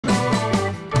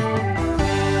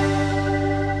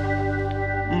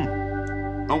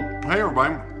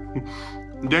everybody.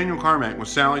 Daniel Carmack with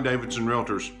Sallie Davidson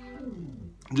Realtors.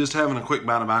 Just having a quick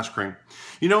bite of ice cream.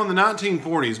 You know, in the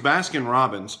 1940s,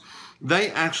 Baskin-Robbins, they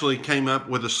actually came up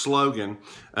with a slogan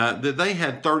that they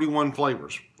had 31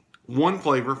 flavors. One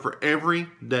flavor for every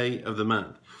day of the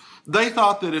month. They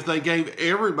thought that if they gave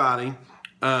everybody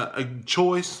a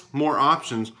choice, more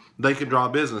options, they could draw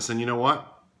business. And you know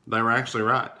what? They were actually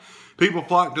right. People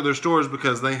flocked to their stores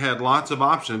because they had lots of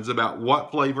options about what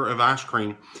flavor of ice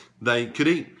cream they could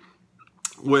eat.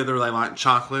 Whether they like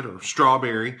chocolate or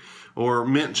strawberry or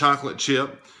mint chocolate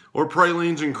chip or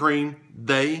pralines and cream,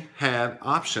 they had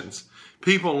options.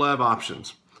 People love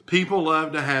options. People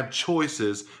love to have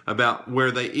choices about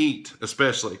where they eat,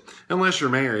 especially. Unless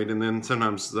you're married, and then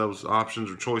sometimes those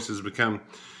options or choices become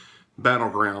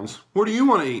battlegrounds. Where do you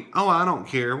want to eat? Oh, I don't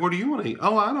care. Where do you want to eat?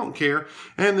 Oh, I don't care.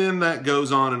 And then that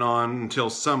goes on and on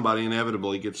until somebody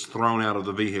inevitably gets thrown out of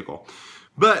the vehicle.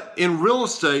 But in real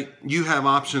estate, you have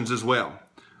options as well.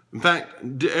 In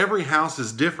fact, every house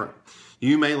is different.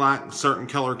 You may like certain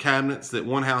color cabinets that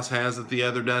one house has that the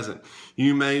other doesn't.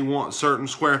 You may want certain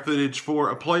square footage for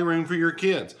a playroom for your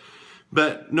kids.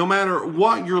 But no matter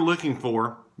what you're looking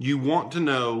for, you want to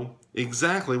know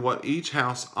exactly what each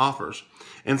house offers.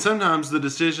 And sometimes the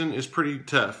decision is pretty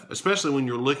tough, especially when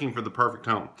you're looking for the perfect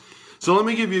home. So let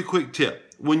me give you a quick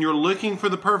tip. When you're looking for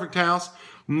the perfect house,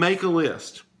 make a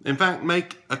list. In fact,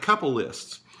 make a couple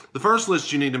lists. The first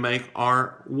list you need to make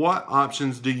are what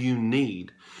options do you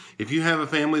need? If you have a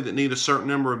family that need a certain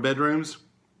number of bedrooms,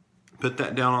 put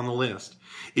that down on the list.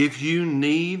 If you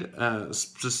need a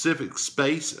specific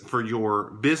space for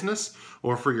your business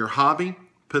or for your hobby,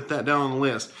 put that down on the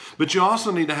list. But you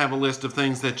also need to have a list of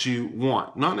things that you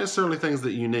want. Not necessarily things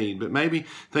that you need, but maybe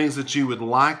things that you would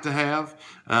like to have,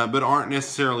 but aren't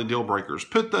necessarily deal breakers.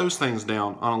 Put those things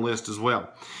down on a list as well.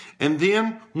 And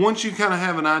then once you kind of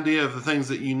have an idea of the things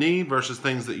that you need versus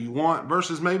things that you want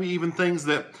versus maybe even things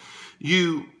that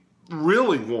you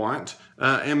really want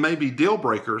and maybe deal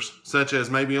breakers, such as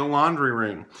maybe a laundry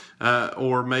room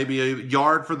or maybe a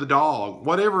yard for the dog,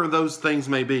 whatever those things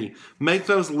may be, make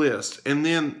those lists and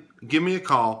then give me a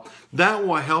call. That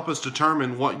will help us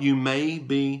determine what you may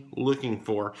be looking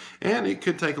for. And it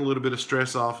could take a little bit of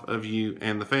stress off of you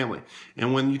and the family.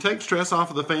 And when you take stress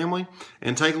off of the family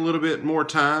and take a little bit more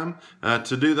time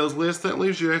to do those lists, that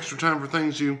leaves you extra time for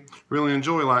things you really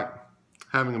enjoy, like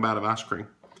having a bite of ice cream.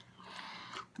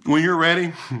 When you're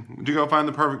ready to go find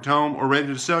the perfect home or ready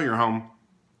to sell your home,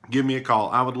 give me a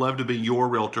call. I would love to be your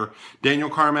realtor.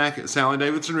 Daniel Carmack at Sallie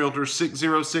Davidson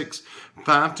Realtors,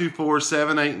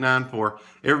 606-524-7894.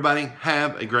 Everybody,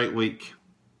 have a great week.